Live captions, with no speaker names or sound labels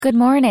Good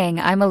morning,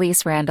 I'm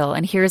Elise Randall,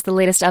 and here's the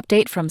latest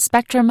update from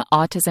Spectrum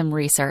Autism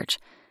Research.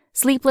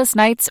 Sleepless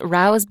Nights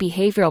Rouse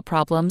Behavioral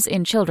Problems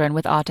in Children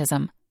with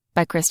Autism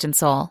by Kristen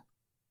Sohl.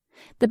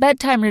 The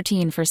bedtime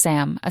routine for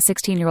Sam, a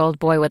 16-year-old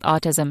boy with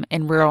autism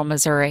in rural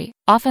Missouri,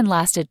 often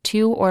lasted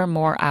 2 or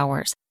more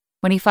hours.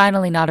 When he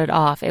finally nodded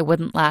off, it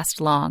wouldn't last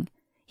long.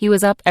 He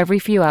was up every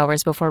few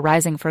hours before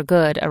rising for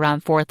good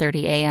around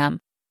 4:30 a.m.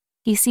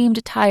 He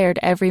seemed tired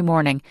every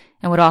morning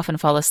and would often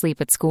fall asleep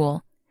at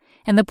school.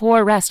 And the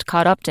poor rest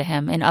caught up to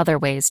him in other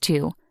ways,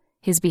 too.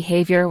 His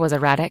behavior was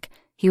erratic.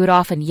 He would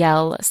often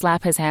yell,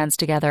 slap his hands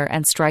together,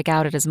 and strike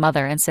out at his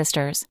mother and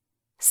sisters.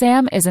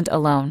 Sam isn't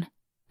alone.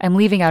 I'm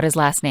leaving out his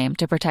last name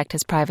to protect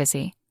his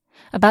privacy.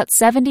 About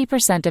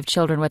 70% of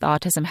children with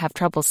autism have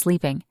trouble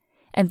sleeping,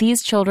 and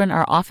these children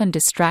are often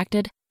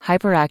distracted,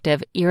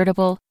 hyperactive,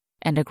 irritable,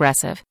 and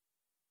aggressive.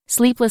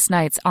 Sleepless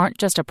nights aren't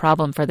just a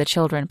problem for the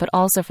children, but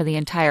also for the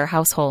entire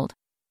household.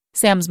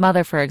 Sam's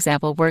mother, for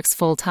example, works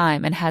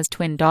full-time and has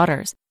twin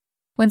daughters.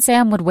 When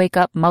Sam would wake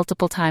up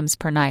multiple times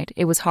per night,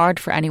 it was hard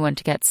for anyone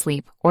to get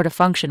sleep or to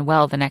function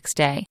well the next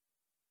day.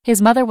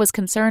 His mother was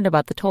concerned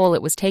about the toll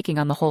it was taking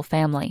on the whole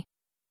family.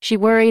 She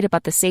worried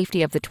about the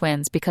safety of the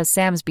twins because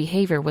Sam's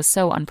behavior was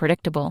so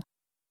unpredictable.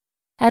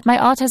 At my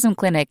autism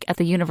clinic at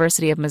the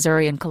University of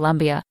Missouri in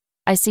Columbia,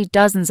 I see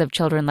dozens of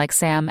children like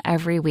Sam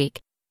every week.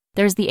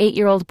 There's the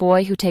 8-year-old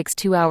boy who takes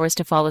 2 hours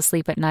to fall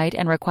asleep at night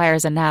and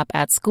requires a nap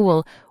at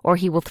school, or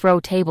he will throw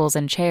tables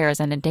and chairs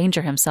and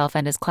endanger himself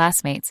and his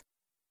classmates.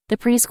 The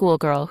preschool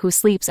girl who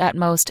sleeps at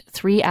most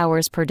 3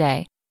 hours per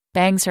day,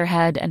 bangs her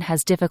head and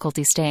has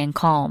difficulty staying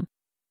calm.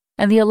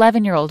 And the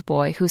 11-year-old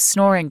boy whose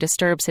snoring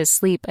disturbs his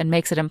sleep and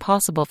makes it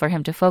impossible for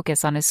him to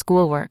focus on his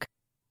schoolwork.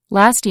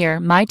 Last year,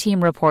 my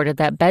team reported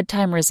that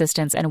bedtime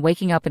resistance and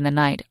waking up in the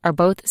night are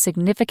both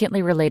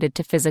significantly related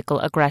to physical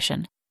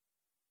aggression.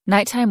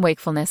 Nighttime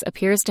wakefulness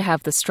appears to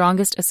have the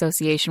strongest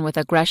association with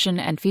aggression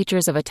and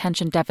features of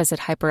attention deficit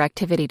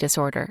hyperactivity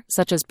disorder,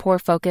 such as poor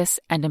focus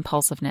and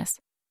impulsiveness.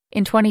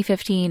 In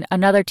 2015,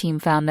 another team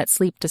found that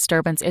sleep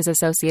disturbance is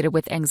associated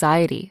with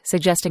anxiety,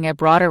 suggesting a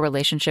broader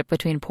relationship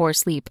between poor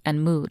sleep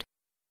and mood.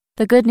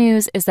 The good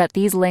news is that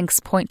these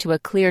links point to a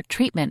clear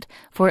treatment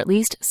for at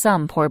least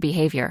some poor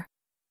behavior: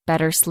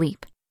 better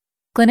sleep.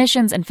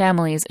 Clinicians and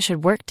families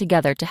should work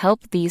together to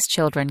help these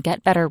children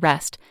get better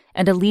rest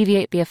and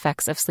alleviate the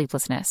effects of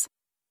sleeplessness.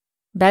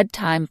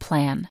 Bedtime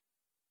plan.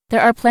 There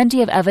are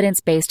plenty of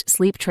evidence-based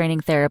sleep training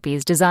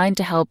therapies designed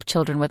to help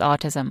children with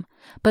autism,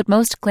 but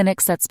most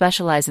clinics that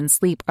specialize in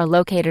sleep are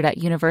located at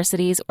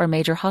universities or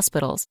major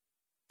hospitals.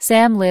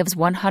 Sam lives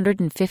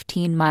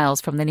 115 miles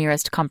from the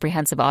nearest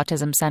comprehensive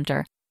autism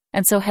center,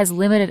 and so has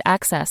limited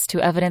access to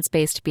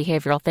evidence-based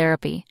behavioral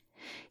therapy.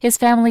 His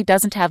family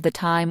doesn't have the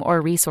time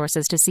or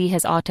resources to see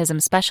his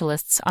autism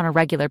specialists on a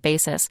regular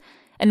basis,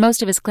 and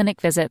most of his clinic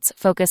visits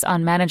focus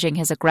on managing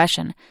his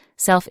aggression,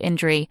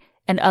 self-injury,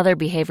 and other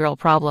behavioral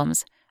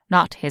problems,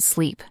 not his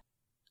sleep.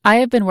 I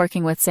have been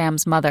working with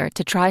Sam's mother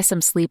to try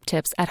some sleep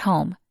tips at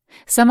home.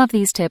 Some of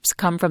these tips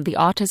come from the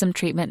Autism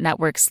Treatment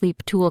Network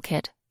Sleep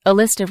Toolkit, a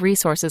list of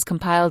resources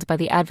compiled by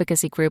the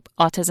advocacy group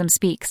Autism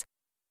Speaks.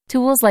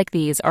 Tools like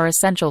these are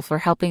essential for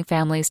helping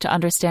families to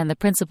understand the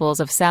principles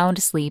of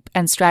sound sleep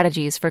and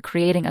strategies for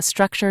creating a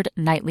structured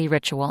nightly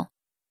ritual.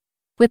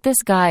 With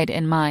this guide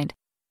in mind,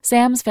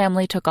 Sam's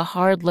family took a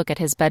hard look at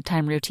his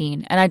bedtime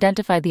routine and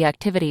identified the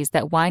activities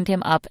that wind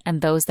him up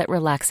and those that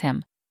relax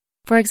him.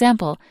 For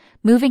example,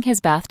 moving his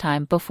bath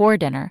time before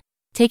dinner,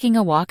 taking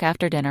a walk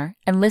after dinner,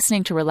 and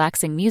listening to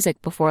relaxing music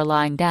before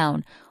lying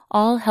down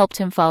all helped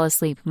him fall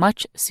asleep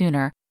much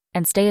sooner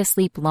and stay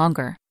asleep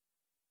longer.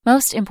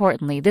 Most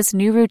importantly, this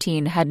new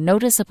routine had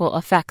noticeable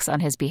effects on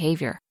his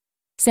behavior.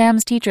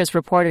 Sam's teachers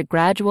reported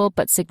gradual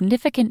but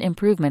significant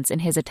improvements in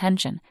his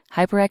attention,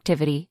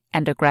 hyperactivity,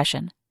 and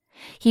aggression.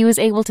 He was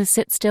able to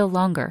sit still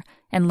longer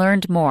and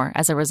learned more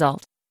as a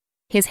result.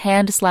 His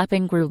hand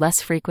slapping grew less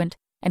frequent,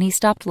 and he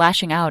stopped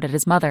lashing out at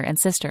his mother and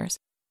sisters.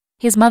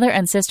 His mother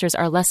and sisters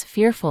are less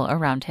fearful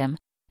around him,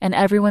 and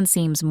everyone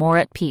seems more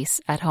at peace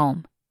at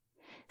home.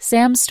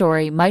 Sam's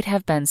story might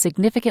have been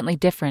significantly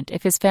different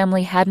if his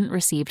family hadn't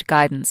received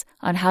guidance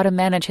on how to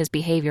manage his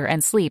behavior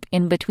and sleep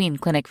in between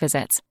clinic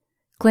visits.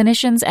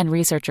 Clinicians and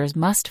researchers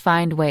must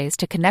find ways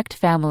to connect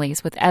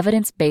families with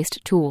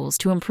evidence-based tools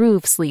to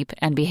improve sleep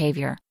and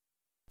behavior.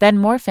 Then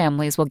more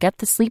families will get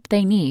the sleep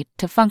they need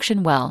to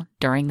function well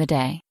during the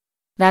day.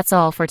 That's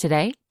all for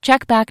today.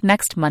 Check back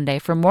next Monday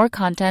for more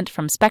content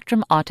from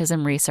Spectrum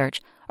Autism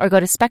Research or go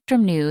to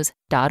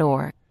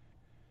spectrumnews.org.